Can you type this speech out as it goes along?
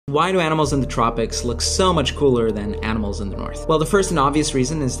Why do animals in the tropics look so much cooler than animals in the north? Well, the first and obvious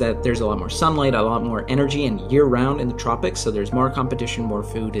reason is that there's a lot more sunlight, a lot more energy, and year-round in the tropics, so there's more competition, more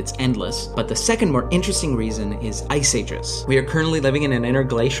food, it's endless. But the second more interesting reason is ice ages. We are currently living in an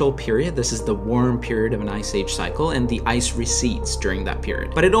interglacial period. This is the warm period of an ice age cycle, and the ice recedes during that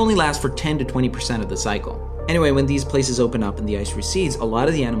period. But it only lasts for 10 to 20% of the cycle. Anyway, when these places open up and the ice recedes, a lot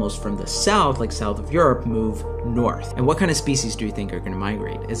of the animals from the south, like south of Europe, move north. And what kind of species do you think are going to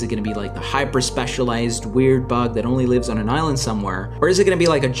migrate? Is it going to be like the hyper-specialized weird bug that only lives on an island somewhere? Or is it going to be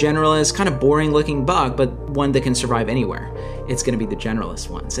like a generalist, kind of boring-looking bug, but one that can survive anywhere? It's going to be the generalist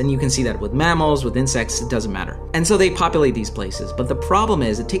ones. And you can see that with mammals, with insects, it doesn't matter. And so they populate these places. But the problem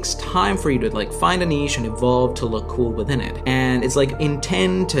is it takes time for you to like find a niche and evolve to look cool within it. And it's like in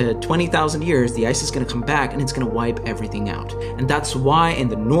 10 to 20,000 years, the ice is going to come back and it's going to wipe everything out. And that's why in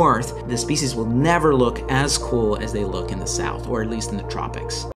the north, the species will never look as cool as they look in the south, or at least in the tropics.